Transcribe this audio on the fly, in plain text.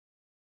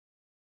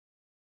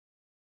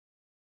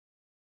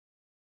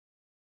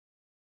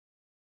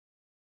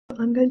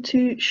I'm going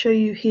to show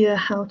you here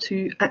how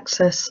to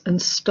access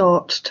and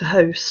start to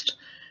host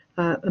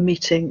a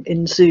meeting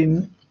in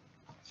Zoom.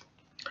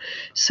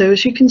 So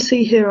as you can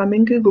see here, I'm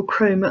in Google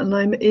Chrome and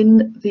I'm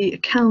in the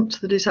account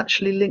that is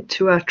actually linked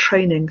to our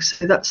training.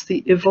 So that's the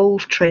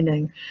Evolve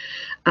training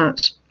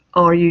at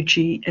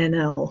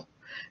RUGNL.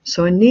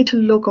 So I need to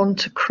log on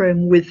to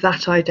Chrome with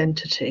that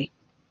identity.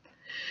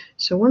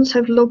 So once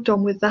I've logged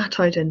on with that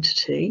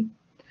identity,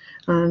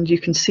 and you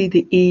can see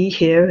the E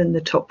here in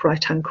the top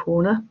right hand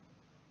corner,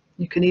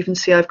 you can even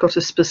see I've got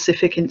a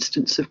specific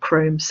instance of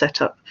Chrome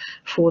set up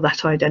for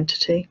that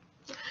identity.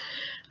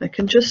 I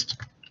can just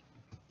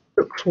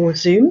look for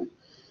Zoom.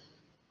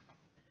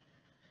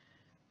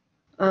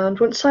 And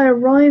once I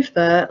arrive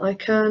there, I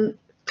can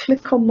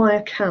click on my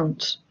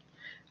account.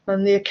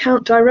 And the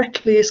account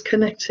directly is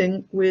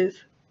connecting with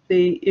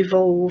the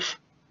Evolve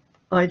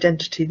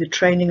identity, the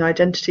training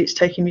identity. It's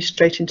taking me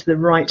straight into the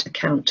right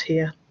account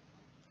here.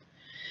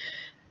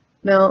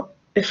 Now,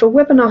 if a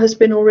webinar has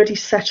been already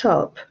set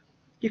up,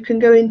 you can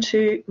go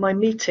into my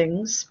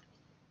meetings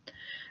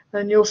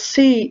and you'll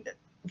see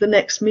the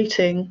next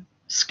meeting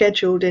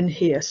scheduled in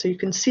here. So you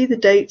can see the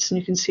dates and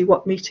you can see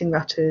what meeting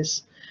that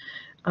is.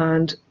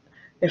 And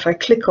if I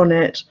click on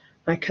it,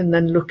 I can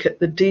then look at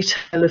the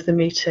detail of the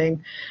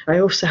meeting. I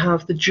also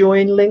have the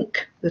join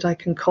link that I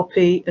can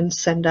copy and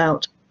send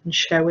out and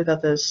share with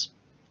others.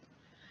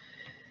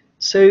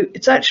 So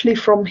it's actually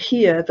from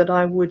here that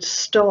I would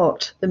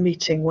start the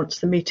meeting once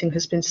the meeting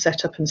has been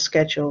set up and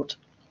scheduled.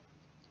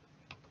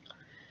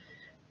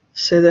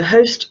 So the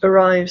host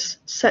arrives,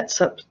 sets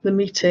up the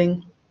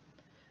meeting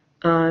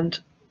and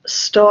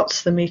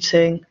starts the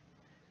meeting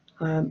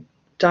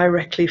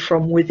directly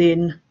from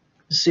within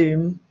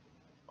Zoom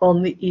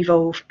on the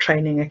Evolve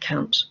training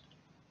account.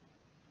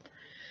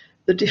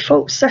 The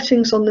default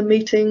settings on the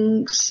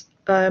meetings,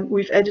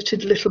 we've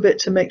edited a little bit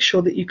to make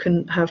sure that you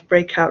can have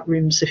breakout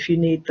rooms if you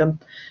need them,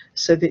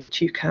 so that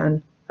you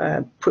can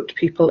put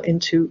people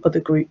into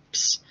other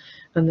groups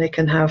and they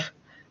can have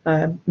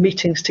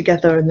meetings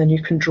together and then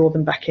you can draw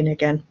them back in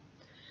again.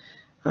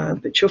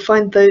 But you'll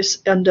find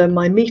those under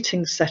my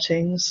meeting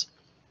settings.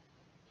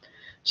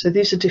 So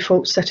these are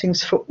default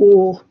settings for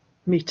all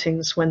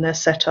meetings when they're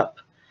set up.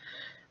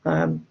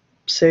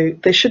 So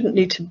they shouldn't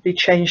need to be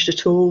changed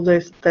at all.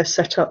 They're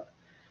set up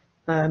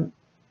in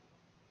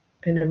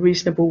a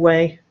reasonable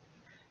way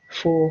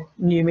for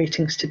new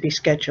meetings to be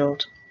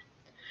scheduled.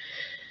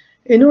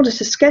 In order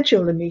to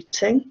schedule a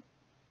meeting,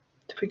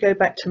 if we go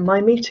back to my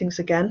meetings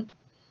again,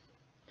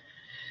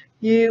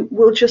 you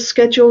will just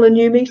schedule a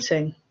new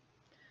meeting.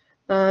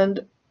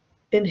 And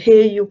in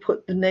here, you'll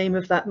put the name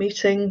of that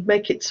meeting,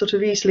 make it sort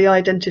of easily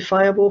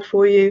identifiable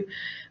for you.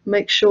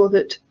 Make sure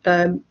that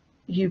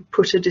you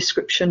put a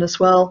description as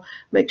well.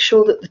 Make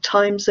sure that the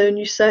time zone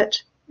you set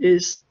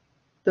is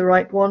the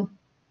right one.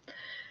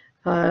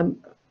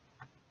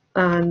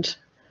 And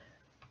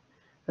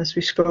as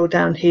we scroll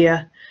down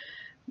here,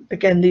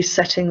 again, these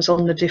settings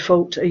on the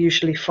default are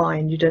usually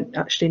fine. You don't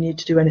actually need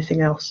to do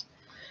anything else.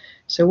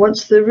 So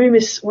once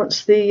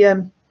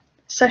the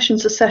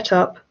sessions are set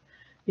up,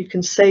 you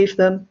can save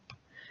them.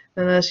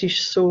 And as you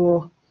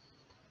saw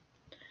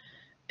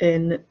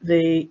in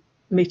the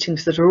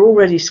meetings that are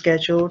already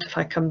scheduled, if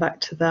I come back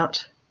to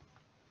that,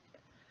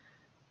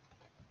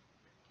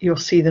 you'll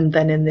see them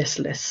then in this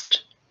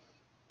list.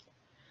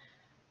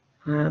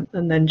 And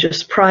then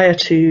just prior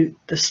to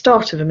the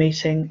start of a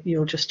meeting,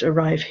 you'll just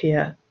arrive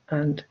here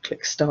and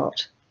click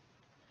start.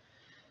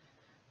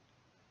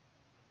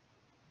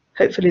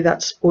 Hopefully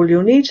that's all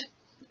you'll need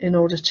in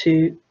order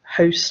to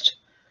host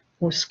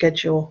or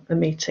schedule a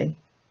meeting.